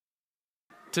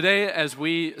Today, as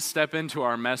we step into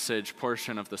our message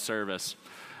portion of the service,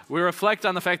 we reflect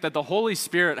on the fact that the Holy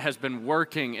Spirit has been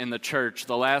working in the church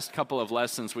the last couple of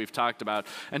lessons we've talked about.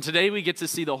 And today we get to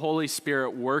see the Holy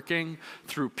Spirit working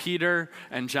through Peter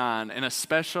and John in a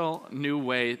special new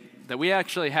way that we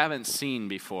actually haven't seen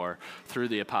before through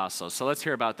the apostles. So let's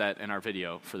hear about that in our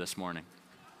video for this morning.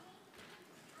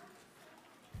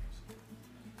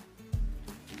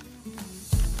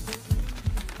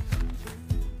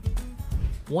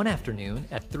 One afternoon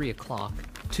at 3 o'clock,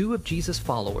 two of Jesus'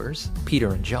 followers,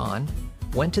 Peter and John,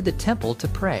 went to the temple to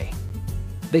pray.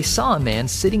 They saw a man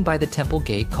sitting by the temple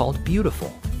gate called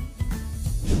Beautiful.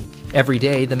 Every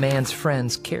day, the man's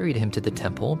friends carried him to the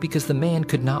temple because the man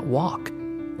could not walk.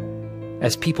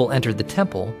 As people entered the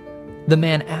temple, the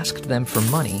man asked them for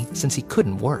money since he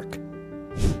couldn't work.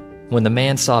 When the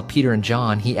man saw Peter and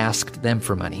John, he asked them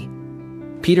for money.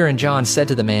 Peter and John said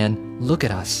to the man, "Look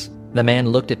at us." The man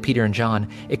looked at Peter and John,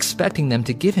 expecting them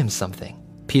to give him something.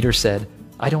 Peter said,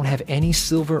 "I don't have any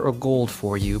silver or gold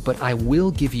for you, but I will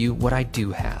give you what I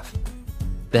do have."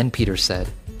 Then Peter said,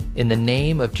 "In the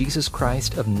name of Jesus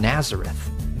Christ of Nazareth,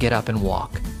 get up and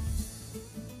walk."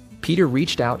 Peter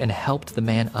reached out and helped the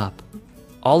man up.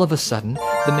 All of a sudden,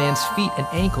 the man's feet and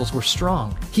ankles were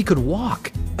strong. He could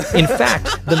walk. In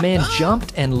fact, the man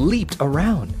jumped and leaped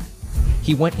around.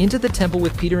 He went into the temple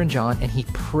with Peter and John, and he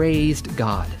praised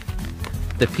God.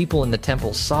 The people in the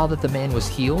temple saw that the man was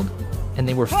healed, and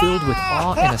they were filled with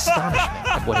awe and astonishment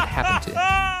at what had happened to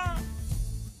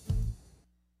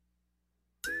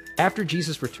him. After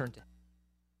Jesus returned to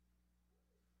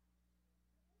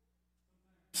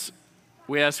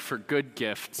We ask for good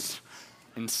gifts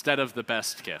instead of the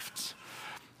best gifts.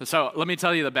 So let me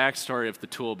tell you the backstory of the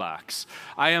toolbox.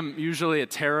 I am usually a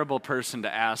terrible person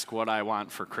to ask what I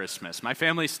want for Christmas. My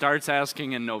family starts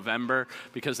asking in November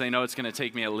because they know it's going to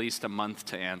take me at least a month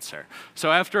to answer.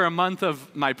 So after a month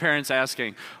of my parents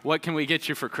asking, "What can we get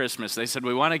you for Christmas?" they said,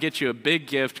 "We want to get you a big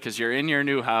gift because you're in your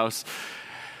new house."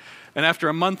 And after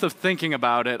a month of thinking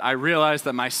about it, I realized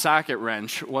that my socket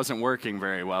wrench wasn't working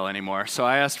very well anymore. So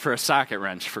I asked for a socket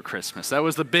wrench for Christmas. That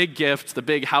was the big gift, the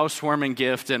big housewarming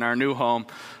gift in our new home.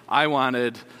 I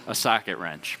wanted a socket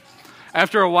wrench.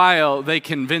 After a while, they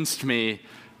convinced me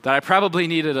that I probably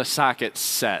needed a socket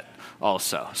set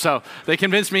also. So they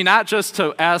convinced me not just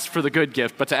to ask for the good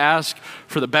gift, but to ask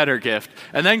for the better gift.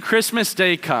 And then Christmas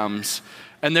Day comes,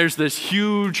 and there's this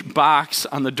huge box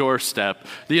on the doorstep,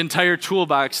 the entire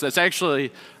toolbox that's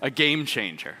actually a game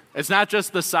changer. It's not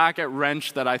just the socket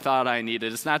wrench that I thought I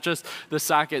needed. It's not just the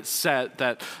socket set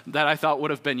that I thought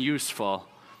would have been useful.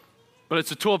 But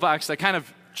it's a toolbox that kind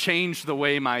of changed the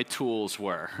way my tools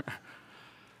were.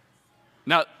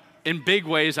 Now, in big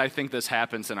ways, I think this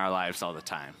happens in our lives all the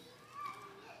time.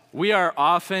 We are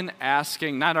often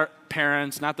asking, not our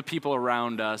parents, not the people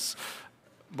around us,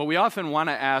 but we often want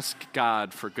to ask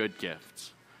God for good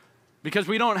gifts because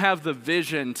we don't have the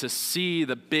vision to see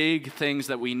the big things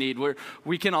that we need.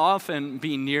 We can often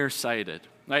be nearsighted.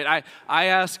 Right? I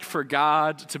ask for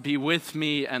God to be with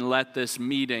me and let this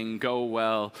meeting go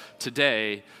well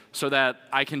today so that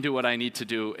I can do what I need to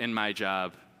do in my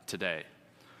job today.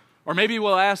 Or maybe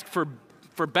we'll ask for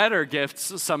better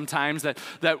gifts sometimes, that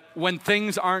when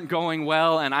things aren't going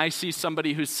well and I see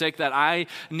somebody who's sick that I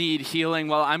need healing,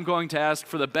 well, I'm going to ask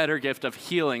for the better gift of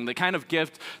healing, the kind of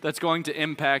gift that's going to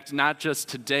impact not just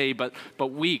today, but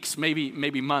weeks,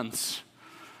 maybe months.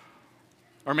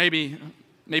 Or maybe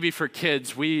for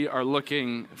kids, we are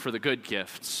looking for the good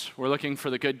gifts. We're looking for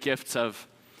the good gifts of,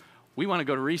 we want to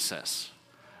go to recess.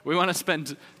 We want to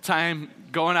spend time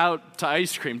going out to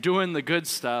ice cream, doing the good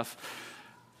stuff.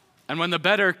 And when the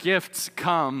better gifts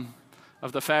come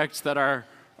of the fact that our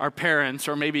parents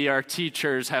or maybe our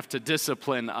teachers have to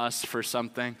discipline us for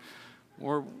something,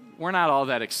 we're not all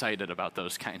that excited about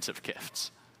those kinds of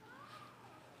gifts.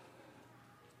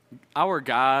 Our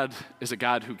God is a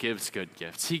God who gives good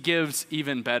gifts. He gives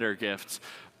even better gifts.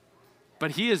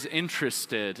 But He is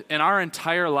interested in our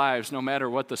entire lives, no matter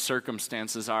what the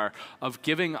circumstances are, of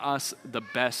giving us the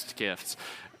best gifts.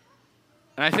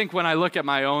 And I think when I look at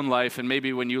my own life, and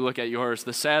maybe when you look at yours,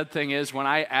 the sad thing is when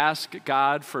I ask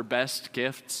God for best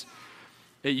gifts,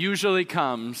 it usually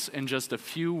comes in just a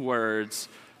few words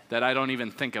that I don't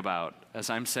even think about as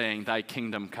I'm saying, "Thy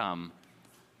kingdom come,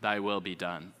 thy will be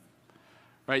done."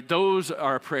 Right? Those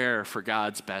are a prayer for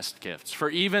God's best gifts. For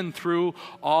even through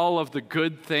all of the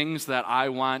good things that I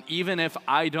want, even if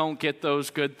I don't get those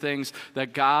good things,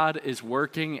 that God is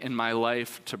working in my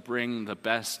life to bring the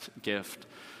best gift,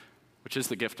 which is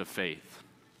the gift of faith.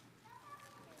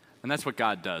 And that's what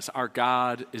God does. Our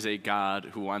God is a God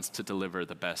who wants to deliver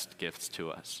the best gifts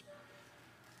to us.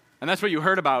 And that's what you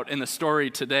heard about in the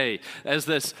story today, as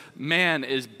this man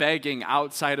is begging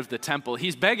outside of the temple.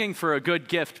 He's begging for a good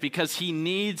gift because he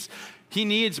needs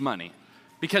money,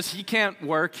 because he can't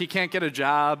work, he can't get a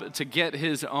job to get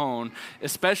his own,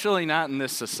 especially not in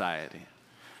this society.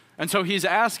 And so he's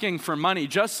asking for money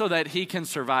just so that he can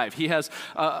survive. He has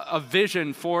a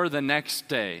vision for the next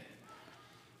day.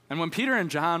 And when Peter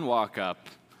and John walk up,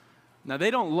 now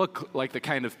they don't look like the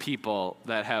kind of people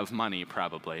that have money,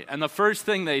 probably. And the first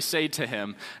thing they say to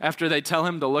him after they tell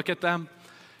him to look at them,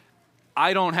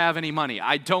 I don't have any money.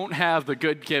 I don't have the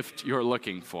good gift you're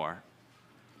looking for.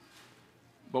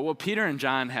 But what Peter and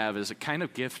John have is a kind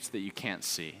of gift that you can't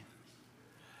see.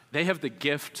 They have the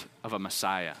gift of a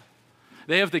Messiah.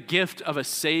 They have the gift of a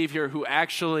Savior who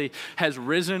actually has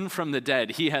risen from the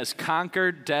dead. He has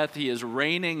conquered death. He is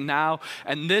reigning now.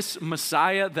 And this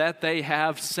Messiah that they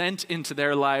have sent into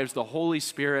their lives, the Holy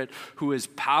Spirit, who is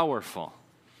powerful.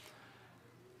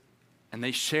 And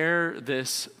they share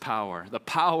this power, the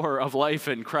power of life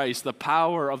in Christ, the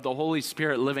power of the Holy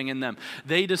Spirit living in them.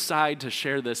 They decide to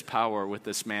share this power with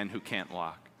this man who can't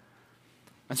walk.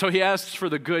 And so he asks for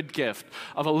the good gift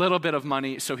of a little bit of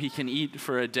money so he can eat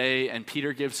for a day, and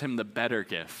Peter gives him the better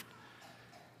gift.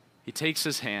 He takes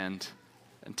his hand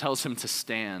and tells him to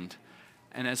stand.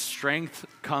 And as strength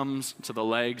comes to the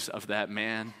legs of that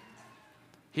man,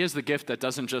 he has the gift that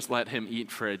doesn't just let him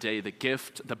eat for a day,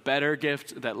 the better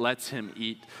gift that lets him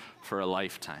eat for a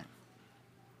lifetime.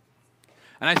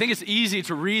 And I think it's easy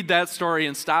to read that story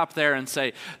and stop there and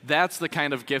say, that's the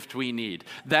kind of gift we need.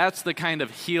 That's the kind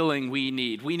of healing we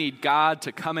need. We need God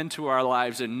to come into our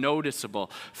lives in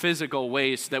noticeable, physical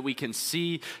ways so that we can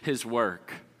see his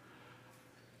work.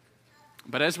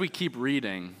 But as we keep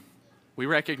reading, we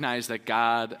recognize that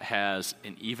God has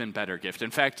an even better gift.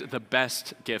 In fact, the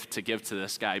best gift to give to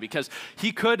this guy, because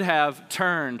he could have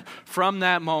turned from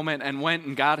that moment and went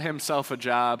and got himself a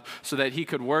job so that he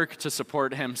could work to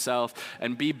support himself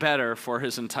and be better for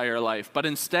his entire life. But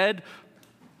instead,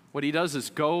 what he does is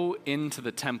go into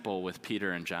the temple with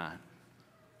Peter and John.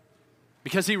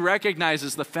 Because he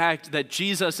recognizes the fact that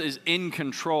Jesus is in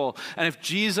control. And if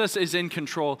Jesus is in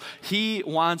control, he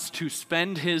wants to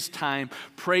spend his time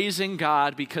praising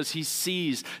God because he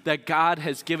sees that God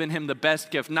has given him the best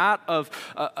gift, not of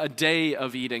a day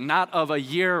of eating, not of a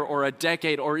year or a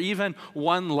decade or even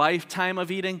one lifetime of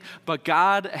eating, but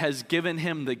God has given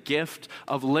him the gift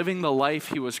of living the life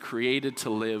he was created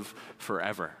to live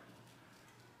forever.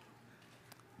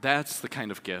 That's the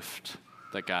kind of gift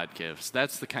that God gives.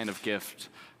 That's the kind of gift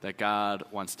that God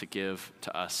wants to give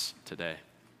to us today.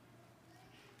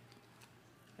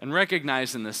 And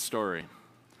recognize in this story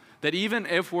that even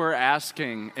if we're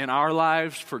asking in our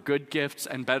lives for good gifts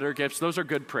and better gifts, those are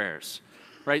good prayers,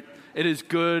 right? It is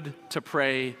good to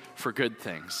pray for good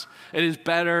things. It is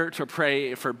better to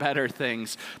pray for better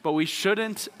things, but we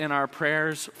shouldn't in our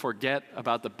prayers forget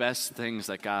about the best things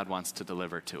that God wants to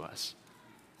deliver to us.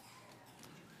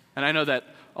 And I know that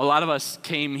a lot of us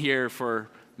came here for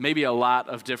maybe a lot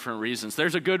of different reasons.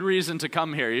 There's a good reason to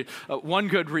come here. One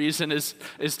good reason is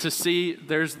to see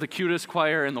there's the cutest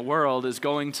choir in the world is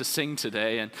going to sing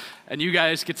today, and you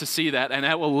guys get to see that, and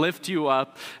that will lift you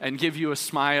up and give you a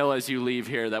smile as you leave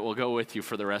here that will go with you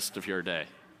for the rest of your day.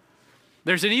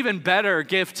 There's an even better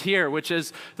gift here, which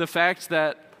is the fact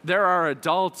that there are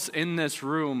adults in this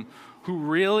room who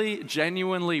really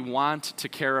genuinely want to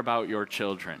care about your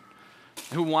children,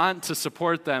 who want to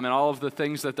support them and all of the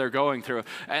things that they're going through.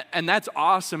 And that's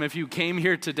awesome if you came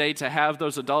here today to have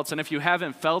those adults. And if you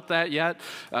haven't felt that yet,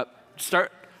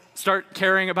 start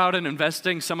caring about and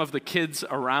investing some of the kids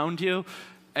around you,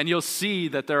 and you'll see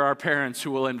that there are parents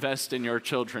who will invest in your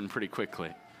children pretty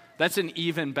quickly. That's an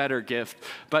even better gift.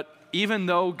 But even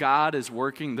though God is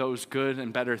working those good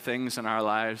and better things in our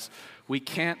lives, we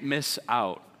can't miss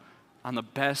out on the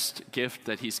best gift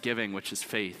that he's giving, which is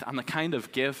faith, on the kind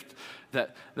of gift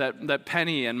that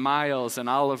Penny and Miles and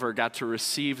Oliver got to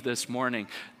receive this morning.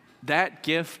 That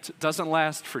gift doesn't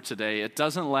last for today. It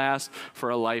doesn't last for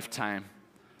a lifetime.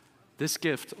 This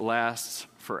gift lasts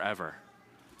forever.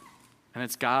 And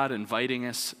it's God inviting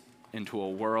us into a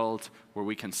world where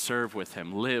we can serve with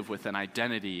him, live with an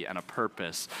identity and a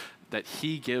purpose that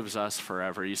he gives us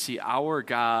forever. You see, our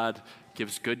God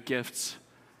gives good gifts,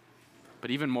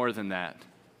 but even more than that,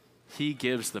 he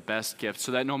gives the best gift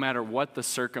so that no matter what the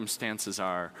circumstances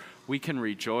are, we can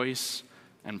rejoice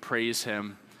and praise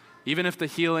him. Even if the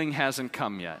healing hasn't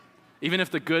come yet, even if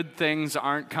the good things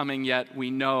aren't coming yet, we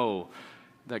know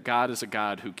that God is a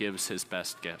God who gives his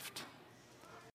best gift.